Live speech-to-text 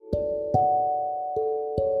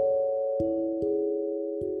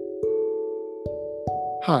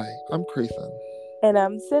Hi, I'm Creason, And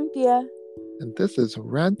I'm Cynthia. and this is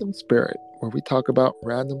Random Spirit, where we talk about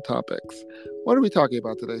random topics. What are we talking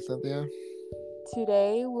about today, Cynthia?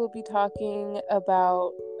 Today we'll be talking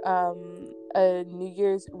about a New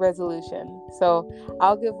Year's resolution. So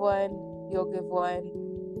I'll give one, you'll give one.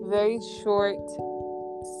 Very short,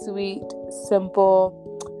 sweet, simple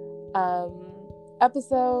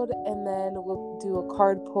episode, and then we'll do a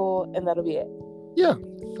card pull, and that'll be it. Yeah,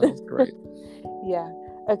 sounds great. Yeah.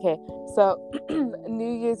 Okay. So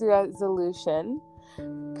New Year's resolution.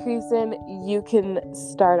 Creason, you can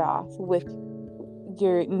start off with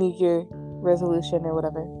your New Year resolution or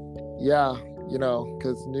whatever. Yeah,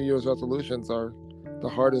 because New Year's resolutions are the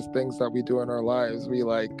hardest things that we do in our lives. We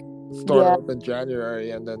start Yeah, up in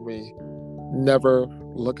January and then we never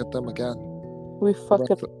look at them again. we The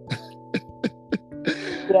fucked up. rest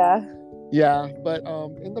Yeah. Yeah, but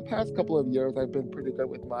in the past couple of years, I've been pretty good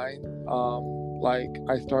with mine.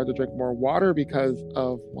 I started to drink more water because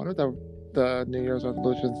of one of the New Year's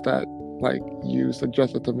resolutions that you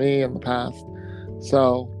suggested to me in the past.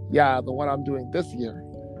 So yeah, the one I'm doing this year,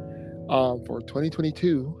 for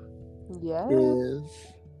 2022 Yeah. is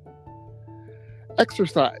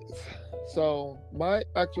exercise. So my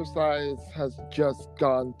exercise has just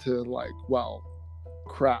gone to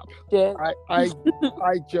crap. Shit. I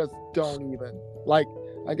just don't even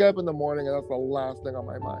I get up in the morning and that's the last thing on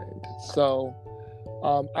my mind. So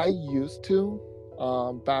I used to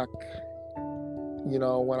back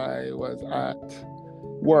when I was at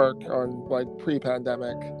work on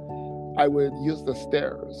pre-pandemic, I would use the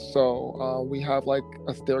stairs. So we have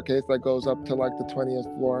a staircase that goes up to the 20th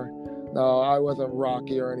floor. No, I wasn't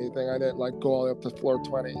rocky or anything. I didn't go all the way up to floor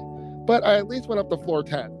 20, but I at least went up to floor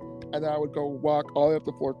 10. And then I would go walk all the way up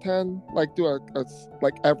to floor 10, do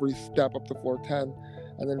every step up to floor 10,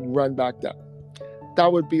 and then run back down. That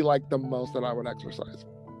would be the most that I would exercise.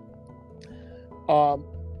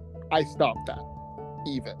 I stopped that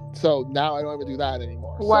even. So now I don't even do that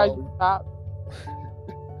anymore. Why'd you stop?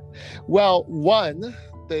 Well, one,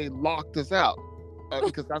 they locked us out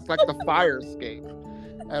because that's the fire escape.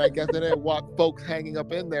 And I guess they didn't want folks hanging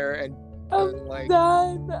up in there and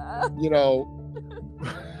done.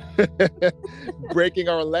 breaking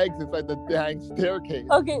our legs inside the dang staircase.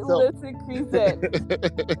 Okay, so... listen, Creason.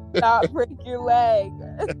 Stop break your leg.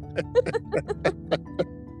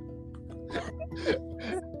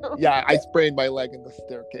 Yeah, I sprained my leg in the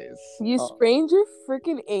staircase. You sprained your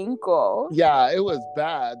freaking ankle. Yeah, it was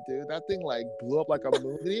bad, dude. That thing blew up like a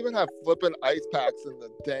moon. They even have flipping ice packs in the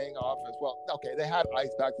dang office. Well, okay, they had ice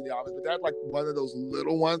packs in the office, but they had one of those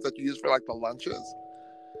little ones that you use for the lunches.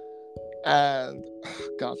 And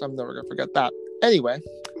gosh, I'm never gonna forget that. Anyway,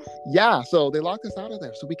 yeah, so they locked us out of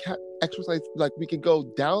there, so we can't exercise. We could go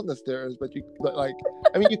down the stairs, but you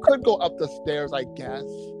could go up the stairs, I guess.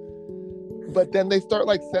 But then they start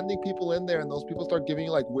sending people in there, and those people start giving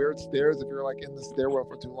you weird stares if you're in the stairwell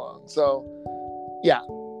for too long. So yeah,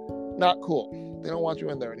 not cool. They don't want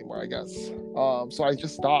you in there anymore, I guess. So I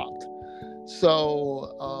just stopped. So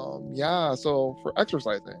yeah, so for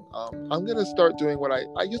exercising, I'm gonna start doing what I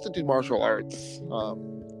used to do martial arts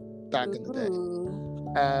back in the day,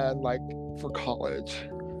 and for college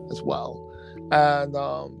as well. And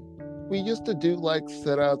we used to do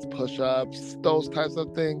sit-ups, push-ups, those types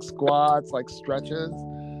of things, squats, stretches.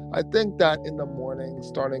 I think that in the morning,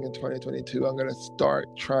 starting in 2022, I'm gonna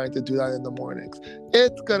start trying to do that in the mornings.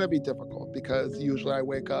 It's gonna be difficult because usually I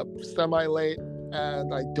wake up semi-late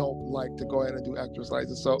and I don't like to go ahead and do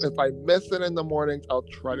exercises. So if I miss it in the mornings, I'll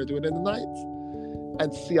try to do it in the nights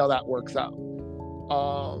and see how that works out.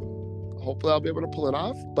 Hopefully I'll be able to pull it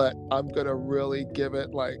off, but I'm gonna really give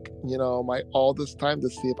it my all this time to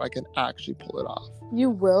see if I can actually pull it off.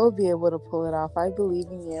 You will be able to pull it off. I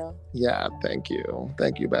believe in you. Yeah, thank you,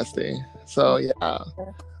 bestie. So yeah,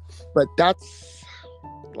 but that's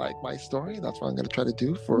my story. That's what I'm gonna try to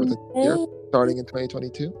do for the year starting in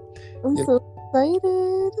 2022. I'm so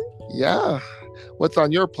excited. Yeah, what's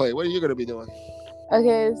on your plate? What are you gonna be doing?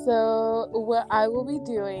 Okay, so what I will be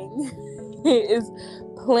doing is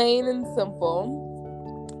plain and simple.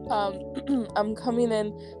 I'm coming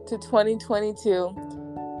in to 2022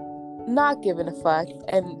 not giving a fuck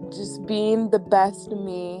and just being the best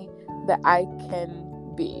me that I can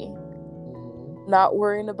be. Not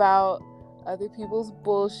worrying about other people's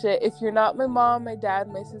bullshit. If you're not my mom, my dad,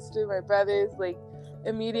 my sister, my brothers,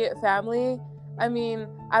 immediate family, I mean,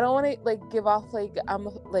 I don't want to give off I'm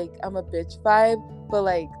a bitch vibe, but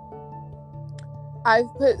I've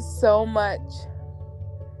put so much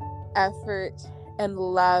effort and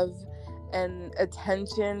love and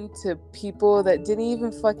attention to people that didn't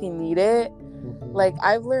even fucking need it. Like,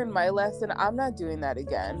 I've learned my lesson. I'm not doing that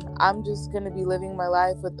again. I'm just going to be living my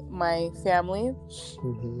life with my family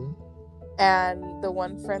and the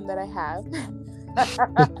one friend that I have.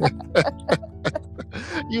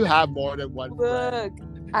 You have more than one friend.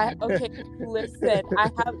 Okay, listen,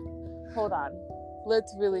 hold on.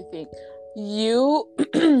 Let's really think. You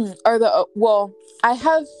are I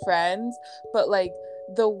have friends, but like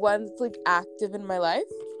the ones like active in my life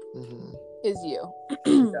is you.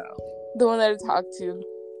 The one that I talk to.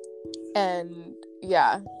 And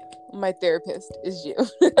yeah, my therapist is you.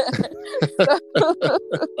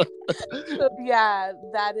 So yeah,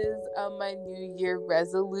 that is my New Year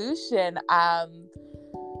resolution.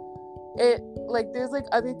 It like there's like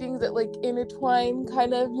other things that like intertwine,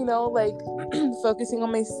 kind of, you know, like focusing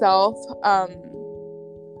on myself,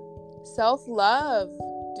 self-love,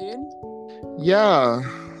 dude. Yeah,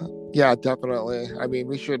 definitely. I mean,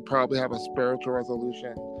 we should probably have a spiritual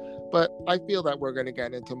resolution, but I feel that we're going to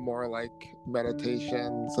get into more like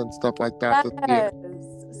meditations and stuff like that. Yes.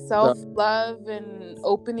 Self-love and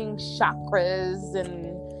opening chakras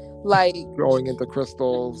and like going into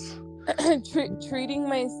crystals. Treating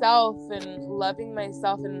myself and loving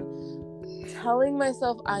myself and telling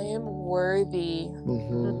myself I am worthy.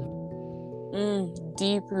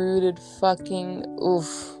 Deep-rooted fucking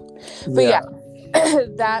oof. But yeah,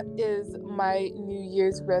 that is my New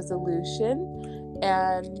Year's resolution,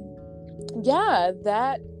 and yeah,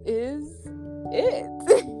 that is it.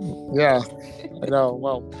 Yeah, I know.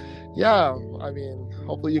 Well, yeah, I mean,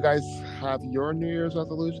 hopefully you guys have your New Year's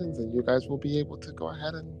resolutions and you guys will be able to go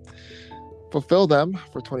ahead and fulfill them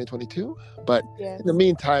for 2022. But in the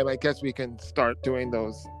meantime, I guess we can start doing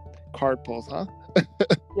those card pulls, huh?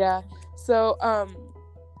 Yeah. So I'm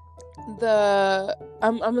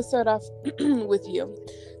gonna start off with you.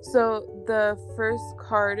 So the first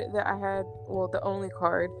card that I had, well, the only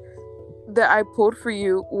card that I pulled for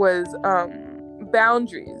you was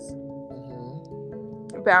boundaries.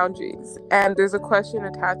 Boundaries. And there's a question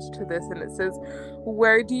attached to this, and it says,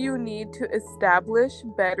 where do you need to establish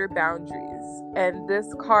better boundaries? And this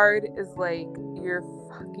card is like your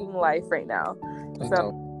fucking life right now.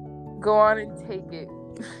 So go on and take it.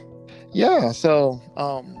 Yeah, so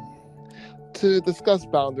to discuss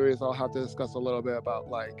boundaries, I'll have to discuss a little bit about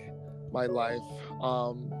like my life.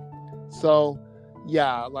 So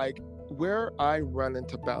yeah, like where I run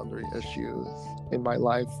into boundary issues in my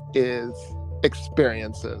life is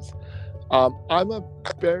experiences. I'm a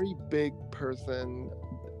very big person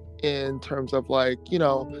in terms of like, you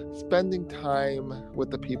know, spending time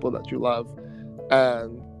with the people that you love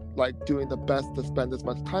and like doing the best to spend as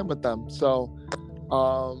much time with them. So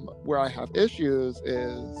where I have issues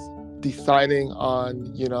is deciding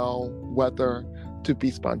on, you know, whether to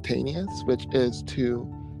be spontaneous, which is to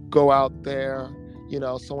go out there, you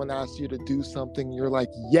know, someone asks you to do something, you're like,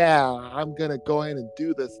 yeah, I'm gonna go ahead and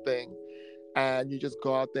do this thing, and you just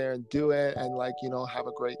go out there and do it and like, you know, have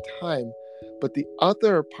a great time. But the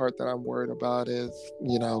other part that I'm worried about is,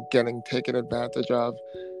 you know, getting taken advantage of,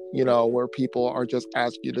 you know, where people are just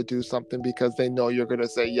asking you to do something because they know you're going to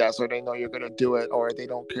say yes, or they know you're going to do it, or they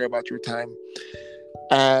don't care about your time.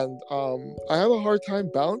 And I have a hard time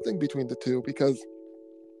balancing between the two because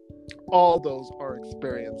all those are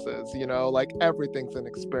experiences, you know, like everything's an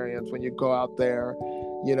experience when you go out there,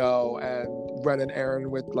 you know, and run an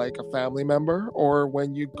errand with like a family member, or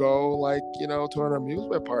when you go like, you know, to an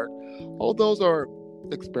amusement park. All those are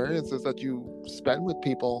experiences that you spend with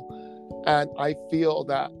people. And I feel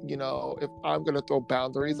that, you know, if I'm going to throw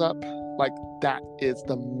boundaries up, like that is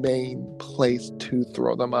the main place to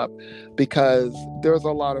throw them up, because there's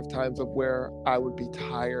a lot of times of where I would be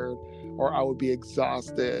tired or I would be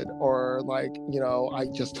exhausted, or like, you know, I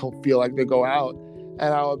just don't feel like to go out.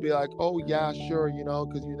 And I would be like, oh yeah, sure, you know,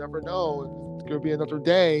 because you never know, it's going to be another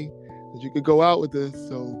day that you could go out with this.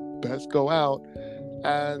 So best go out.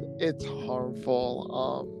 And it's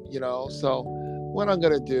harmful, you know. So what I'm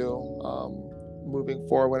going to do moving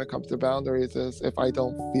forward when it comes to boundaries is, if I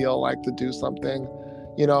don't feel like to do something,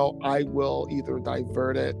 you know, I will either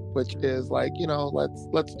divert it, which is like, you know,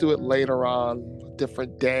 let's do it later on, a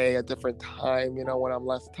different day, a different time, you know, when I'm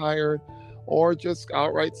less tired, or just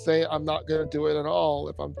outright say I'm not going to do it at all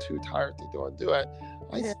if I'm too tired to do it.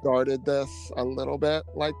 I started this a little bit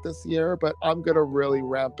like this year, but I'm going to really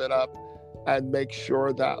ramp it up and make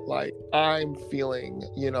sure that like I'm feeling,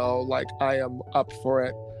 you know, like I am up for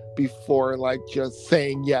it before like just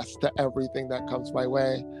saying yes to everything that comes my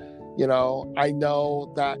way. You know, I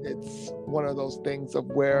know that it's one of those things of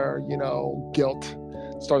where, you know, guilt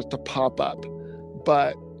starts to pop up,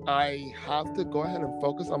 but I have to go ahead and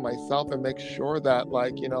focus on myself and make sure that,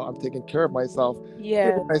 like, I'm taking care of myself,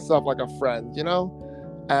 Yeah. treating myself like a friend,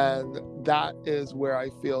 and that is where I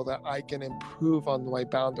feel that I can improve on my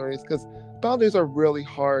boundaries, because boundaries are really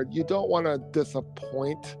hard. You don't want to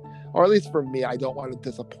disappoint, or at least for me, I don't want to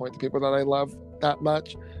disappoint the people that I love that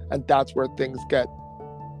much. And that's where things get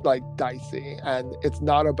like dicey. And it's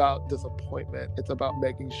not about disappointment, it's about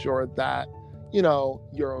making sure that,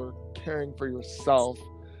 you're caring for yourself,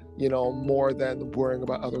 more than worrying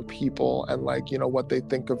about other people and, like, what they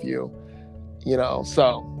think of you,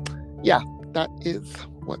 so yeah, that is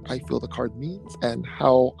what I feel the card means and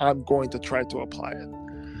how I'm going to try to apply it.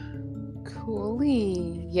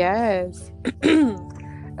 Coolly. Yes.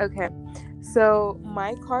 Okay. So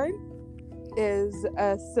my card is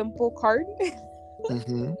a simple card.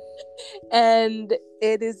 Mm-hmm. And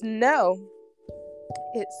it is no.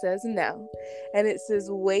 It says no. And it says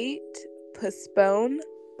wait, postpone,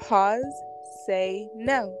 pause, say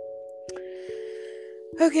no.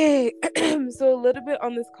 Okay. So a little bit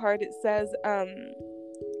on this card, it says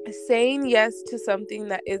saying yes to something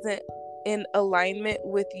that isn't in alignment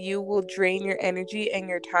with you will drain your energy and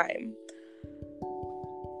your time.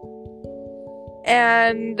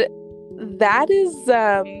 And that is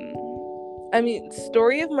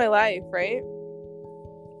story of my life, right?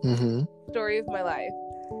 Mm-hmm. Story of my life.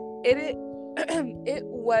 It it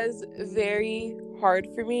was very hard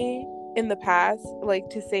for me in the past, like,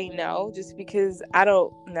 to say no, just because I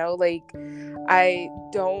don't know, like, I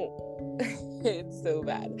don't it's so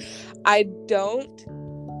bad. I don't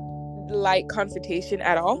like confrontation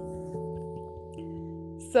at all.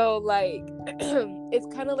 So, like, it's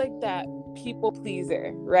kind of like that people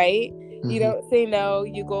pleaser, right? Mm-hmm. You don't say no,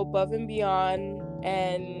 you go above and beyond,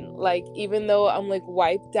 and, like, even though I'm, like,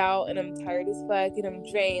 wiped out and I'm tired as fuck and I'm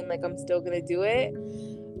drained, like, I'm still gonna do it.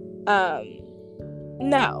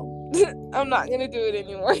 No. I'm not gonna do it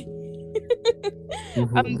anymore.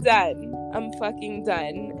 Mm-hmm. I'm done. I'm fucking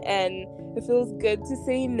done. And it feels good to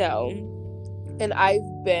say no. And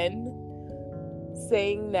I've been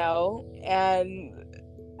saying no, and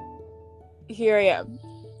here I am.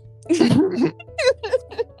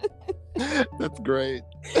 That's great.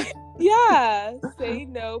 Yeah. Say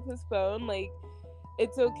no, postpone. Like,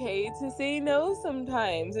 it's okay to say no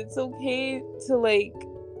sometimes. It's okay to, like,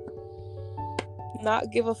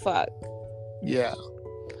 not give a fuck. Yeah.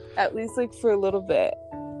 At least, like, for a little bit.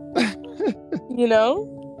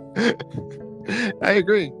 I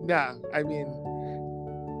agree. Yeah. I mean,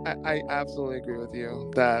 I absolutely agree with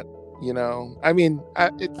you that,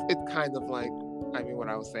 it's kind of like, what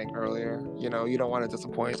I was saying earlier, you don't want to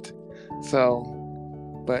disappoint. So,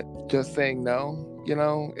 but just saying no,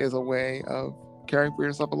 is a way of caring for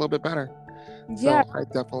yourself a little bit better. Yeah. So I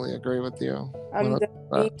definitely agree with you. I'm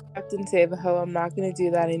definitely Captain Save-A-Ho. I'm not going to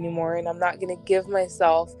do that anymore. And I'm not going to give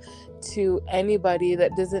myself to anybody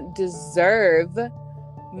that doesn't deserve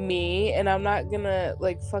me. And I'm not going to,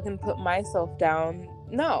 like, fucking put myself down.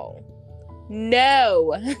 No.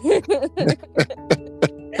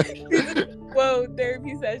 Whoa,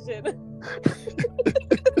 therapy session.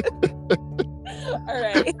 All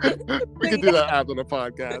right. We can do that after the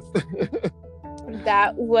podcast.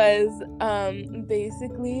 That was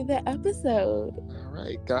basically the episode. All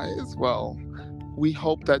right, guys. Well, we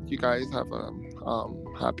hope that you guys have a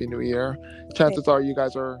happy new year. Chances are you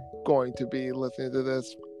guys are going to be listening to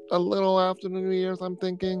this a little after the New Year's, I'm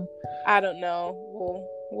thinking. I don't know.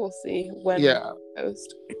 We'll see when we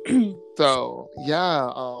post. So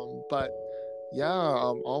yeah, but yeah,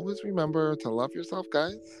 always remember to love yourself,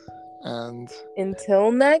 guys. And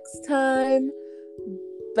until next time,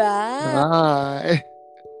 bye. Bye.